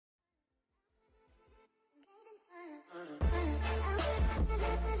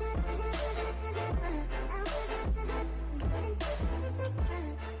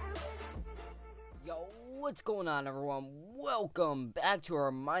What's going on, everyone? Welcome back to our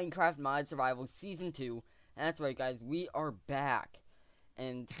Minecraft Mod Survival Season 2. And that's right, guys, we are back.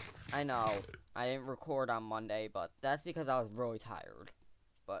 And I know, I didn't record on Monday, but that's because I was really tired.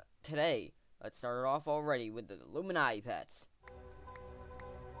 But today, let's start it off already with the Illuminati pets.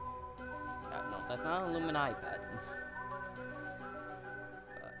 No, that's not an Illuminati pet.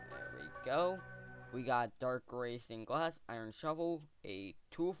 But there we go. We got dark gray stained glass, iron shovel, a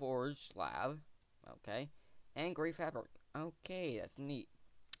tool forge slab. Okay, and gray fabric. Okay, that's neat.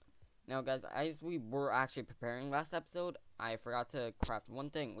 Now, guys, as we were actually preparing last episode, I forgot to craft one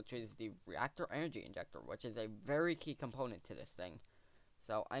thing, which is the reactor energy injector, which is a very key component to this thing.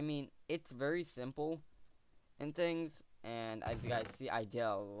 So, I mean, it's very simple and things, and as you guys see, I did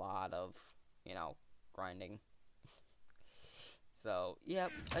a lot of, grinding. So, yeah,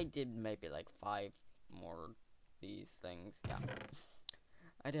 I did maybe like 5 more of these things. Yeah,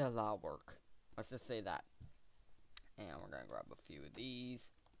 I did a lot of work. Let's just say that. And we're gonna grab a few of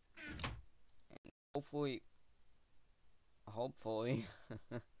these. And hopefully,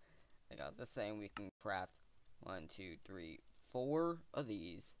 like I was just saying, we can craft 1, 2, 3, 4 of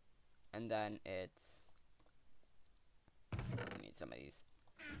these. And then it's, we need some of these.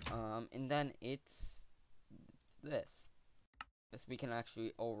 And then it's this. This we can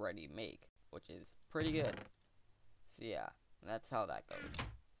actually already make, which is pretty good. So yeah, that's how that goes.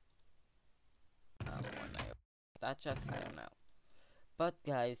 That chest, I don't know. But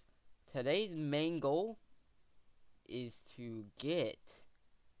guys, today's main goal is to get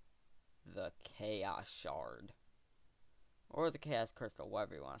the Chaos Shard. Or the Chaos Crystal,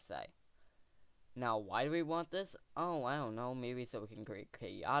 whatever you want to say. Now, why do we want this? Oh, I don't know. Maybe so we can create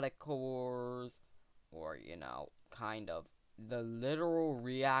chaotic cores. Or, kind of the literal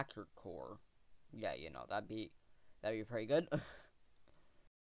reactor core. Yeah, that'd be pretty good.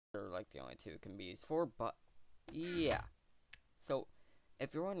 They're like the only two it can be used for, but yeah. So,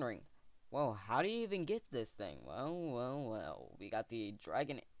 if you're wondering, well, how do you even get this thing? Well, we got the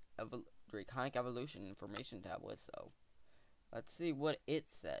Draconic Evolution Information Tablet, so let's see what it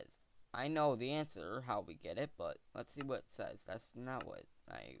says. I know the answer, how we get it, but let's see what it says. That's not what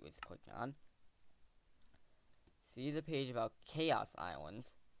I was clicking on. See the page about Chaos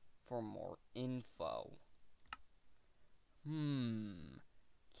Islands for more info.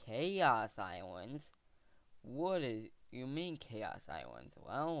 Chaos Islands? What do you mean Chaos Islands?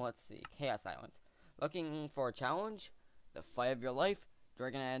 Well, let's see. Chaos Islands. Looking for a challenge? The fight of your life?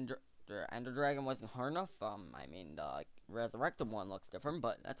 The Ender Dragon wasn't hard enough? I mean, the resurrected one looks different,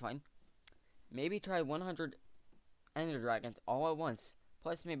 but that's fine. Maybe try 100 Ender Dragons all at once,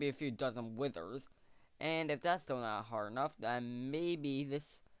 plus maybe a few dozen Withers. And if that's still not hard enough, then maybe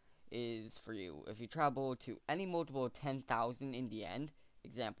this is for you. If you travel to any multiple of 10,000 in the end,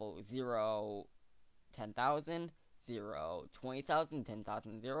 example 0, 10,000, 0, 20,000,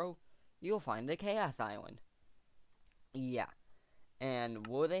 10,000, 0, you'll find the Chaos Island. Yeah. And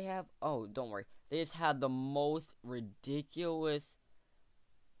what do they have? Oh, don't worry. They just have the most ridiculous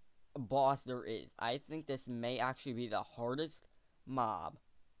boss there is. I think this may actually be the hardest mob,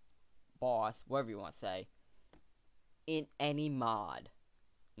 boss, whatever you want to say, in any mod.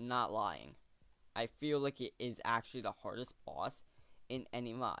 Not lying. I feel like it is actually the hardest boss in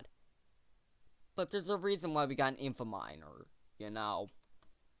any mod. But there's a reason why we got an Infominer,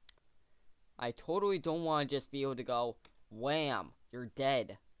 I totally don't want to just be able to go, wham, you're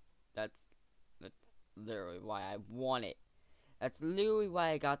dead. That's literally why I want it. That's literally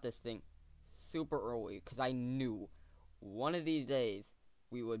why I got this thing super early, because I knew one of these days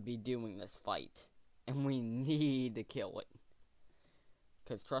we would be doing this fight. And we need to kill it.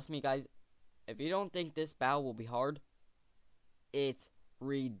 Because trust me, guys, if you don't think this battle will be hard, it's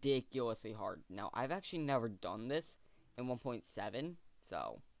ridiculously hard. Now, I've actually never done this in 1.7,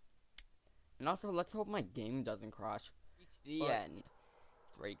 so. And also, let's hope my game doesn't crash. Reach the end.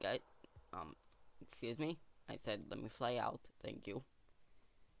 That's right, guys. Excuse me. I said, let me fly out. Thank you.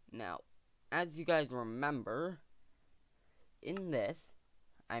 Now, as you guys remember, in this,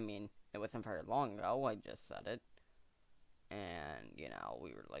 I mean, it wasn't very long ago, I just said it. And,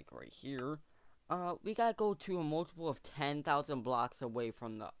 we were like right here. We gotta go to a multiple of 10,000 blocks away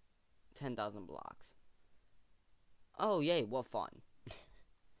from the 10,000 blocks. Oh, yay, what fun.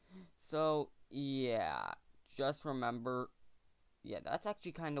 So, yeah, just remember, yeah, that's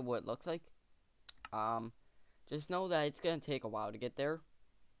actually kind of what it looks like. Just know that it's gonna take a while to get there.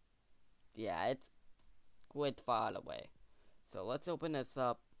 Yeah, it's quite far away. So, let's open this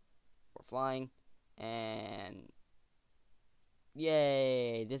up. We're flying, and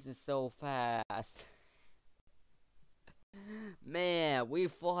yay, this is so fast. Man, we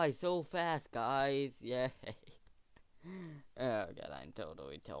fly so fast, guys. Yay. Oh god, I'm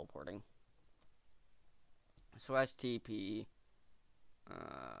totally teleporting. Slash TP.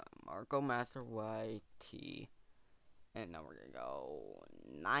 MarkoMaster YT. And now we're gonna go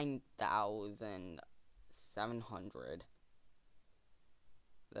 9,700.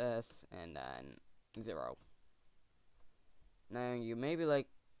 This, and then 0. Now, you may be like,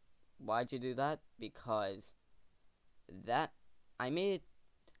 why'd you do that? Because that, I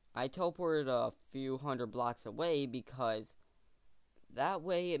teleported a few hundred blocks away because that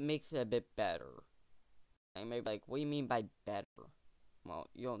way it makes it a bit better. I may be like, what do you mean by better? Well,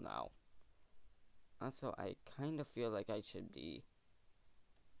 you'll know. Also, I kind of feel like I should be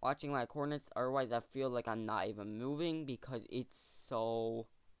watching my coordinates, otherwise I feel like I'm not even moving because it's so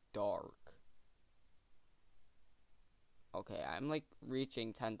dark. Okay, I'm like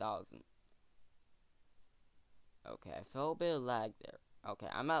reaching 10,000. Okay, I felt a bit of lag there. Okay,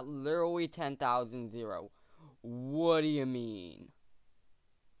 I'm at literally 10,000. What do you mean?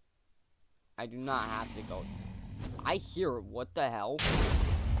 I do not have to go. I hear it. What the hell?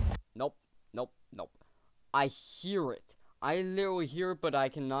 Nope. Nope. Nope. I hear it. I literally hear it, but I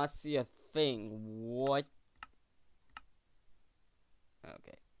cannot see a thing. What?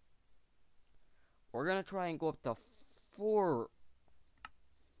 Okay. We're gonna try and go up to 4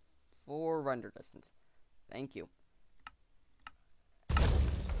 render distance. Thank you.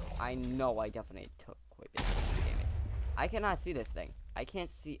 I know I definitely took quite a bit of damage. I cannot see this thing. I can't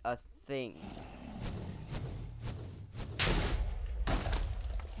see a thing.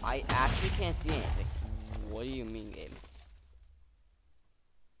 I actually can't see anything. What do you mean, game?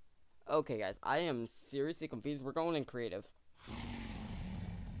 Okay, guys, I am seriously confused. We're going in creative.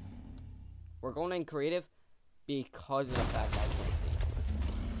 We're going in creative because of the fact that I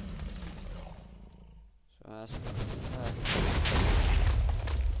can't see.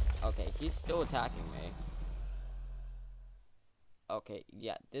 Okay, he's still attacking me. Okay,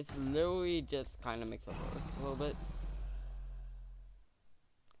 yeah, this literally just kind of makes it worse a little bit.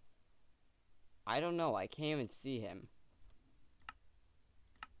 I don't know, I can't even see him.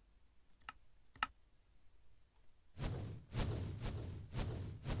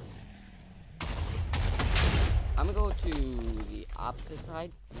 I'm gonna go to the opposite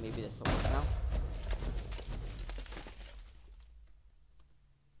side. Maybe this will work now.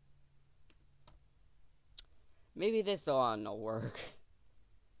 Maybe this will work.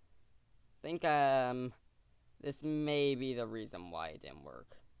 Think this may be the reason why it didn't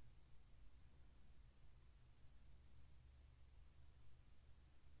work.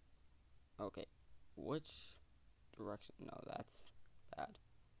 Okay, which direction? No, that's bad.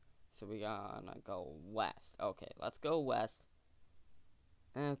 So we gonna go west. Okay, let's go west.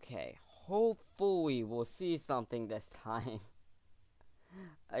 Okay, hopefully we'll see something this time.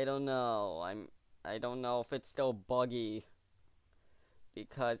 I don't know. I don't know if it's still buggy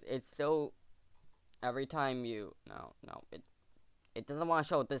because it's still every time you it doesn't want to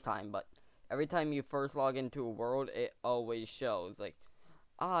show it this time, but every time you first log into a world, it always shows like,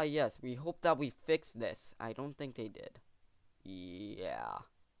 ah yes, we hope that we fix this. I don't think they did. Yeah.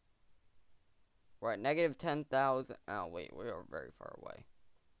 We're at negative 10,000. Oh wait, we are very far away.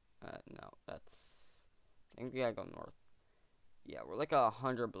 No, that's. I think we gotta go north. Yeah, we're like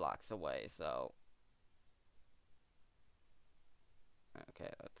 100 blocks away. So.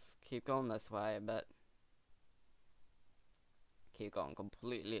 Okay, let's keep going this way. I bet. Keep going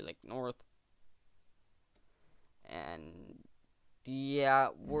completely like north. And yeah,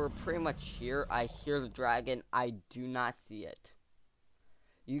 we're pretty much here. I hear the dragon. I do not see it.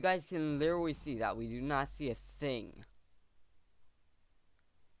 You guys can literally see that. We do not see a thing.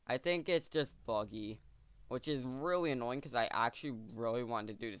 I think it's just buggy, which is really annoying because I actually really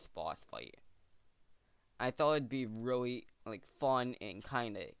wanted to do this boss fight. I thought it'd be really like fun and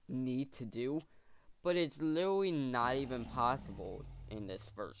kind of neat to do, but it's literally not even possible in this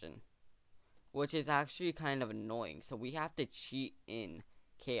version, which is actually kind of annoying. So we have to cheat in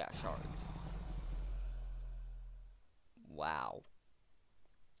chaos shards. Wow.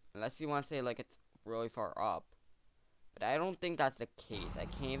 Unless you want to say like it's really far up. But I don't think that's the case. I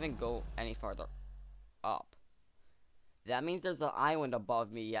can't even go any farther up. That means there's an island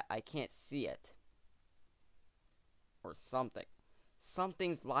above me, yet I can't see it. Or something.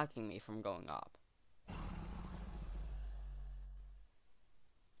 Something's blocking me from going up.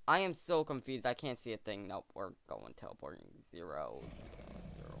 I am so confused. I can't see a thing. Nope, we're going teleporting. 0.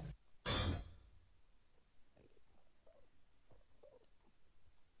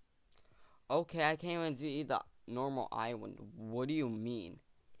 Okay, I can't even see the normal island. What do you mean?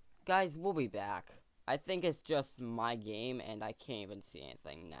 Guys, we'll be back. I think it's just my game, and I can't even see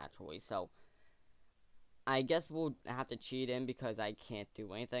anything naturally, so I guess we'll have to cheat in because I can't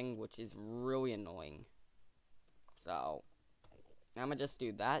do anything, which is really annoying. So, I'm gonna just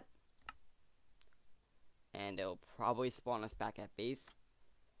do that. And it'll probably spawn us back at base.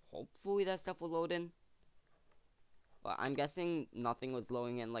 Hopefully that stuff will load in. But I'm guessing nothing was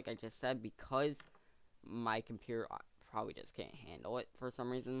loading in like I just said because my computer probably just can't handle it for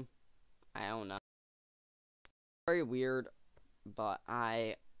some reason. I don't know. Very weird, but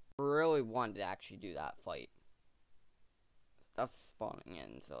I really wanted to actually do that fight. Stuff's spawning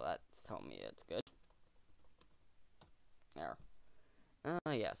in, so that's telling me it's good. There.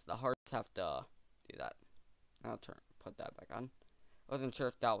 Yes, the hearts have to do that. I'll put that back on. I wasn't sure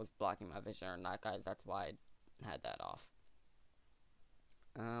if that was blocking my vision or not, guys. That's why I had that off.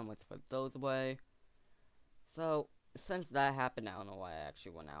 Let's put those away. So, since that happened, I don't know why I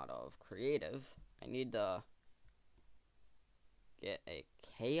actually went out of creative. I need to get a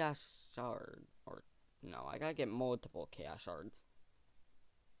chaos shard. Or, no, I gotta get multiple chaos shards.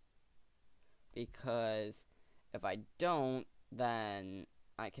 Because if I don't, then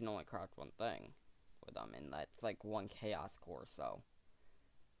I can only craft one thing with them, and that's like one chaos core. So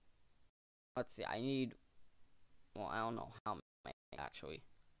let's see, I need, well, I don't know how many actually.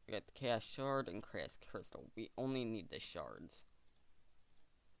 We got the chaos shard and chaos crystal. We only need the shards.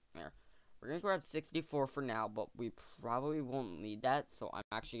 There, we're gonna grab 64 for now, but we probably won't need that, so I'm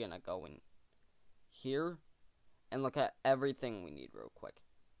actually gonna go in here and look at everything we need real quick.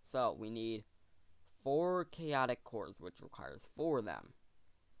 So we need 4 chaotic cores, which requires 4 of them.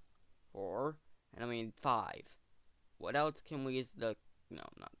 4, and I mean 5. What else can we use the, no,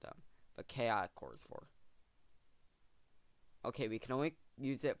 not them, but chaotic cores for? Okay, we can only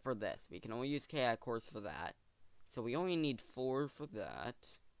use it for this. We can only use chaotic cores for that. So we only need 4 for that.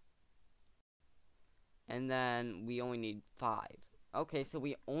 And then we only need 5. Okay, so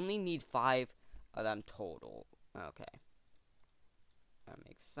we only need 5 of them total. Okay. That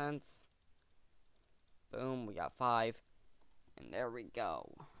makes sense. Boom, we got 5. And there we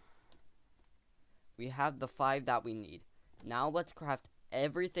go. We have the 5 that we need. Now let's craft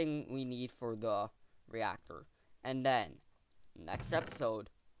everything we need for the reactor. And then, next episode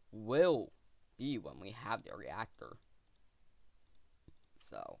will be when we have the reactor.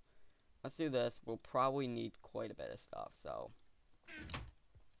 So, let's do this. We'll probably need quite a bit of stuff, so.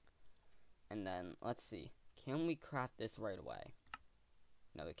 And then, let's see. Can we craft this right away?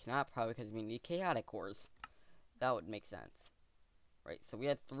 No, we cannot, probably because we need chaotic cores. That would make sense. Right, so we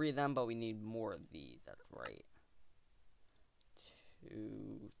have 3 of them, but we need more of these. That's right.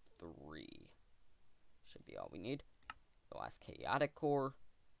 2, 3. Should be all we need. The last chaotic core.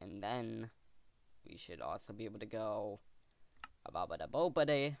 And then we should also be able to go.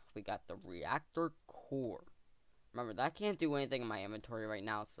 We got the reactor core. Remember, that can't do anything in my inventory right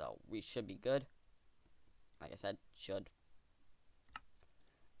now, so we should be good. Like I said, should.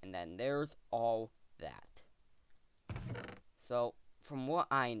 And then there's all that. So, from what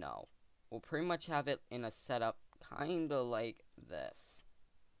I know, we'll pretty much have it in a setup kind of like this.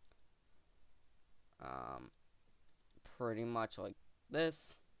 Pretty much like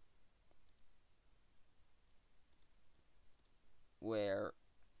this. Where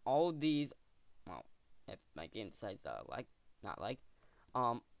all these, well, if my game decides to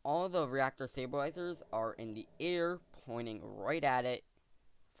all the reactor stabilizers are in the air, pointing right at it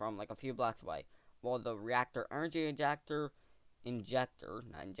from like a few blocks away. While the reactor energy injector,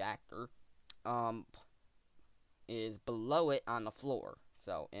 is below it on the floor.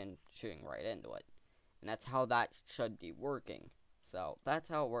 So, and shooting right into it. And that's how that should be working. So, that's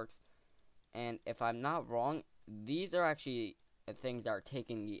how it works. And if I'm not wrong, these are actually the things that are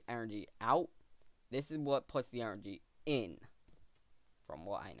taking the energy out. This is what puts the energy in, from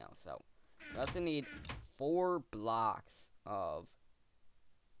what I know. So, we also need 4 blocks of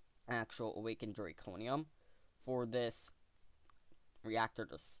actual awakened draconium for this reactor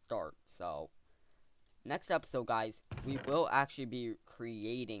to start. So, next episode, guys, we will actually be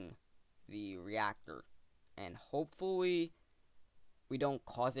creating the reactor. And hopefully, we don't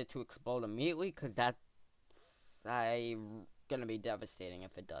cause it to explode immediately, because that's gonna be devastating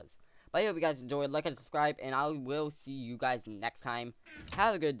if it does. But I hope you guys enjoyed. Like and subscribe, and I will see you guys next time.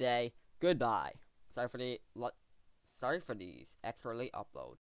 Have a good day. Goodbye. Sorry for these extra late upload.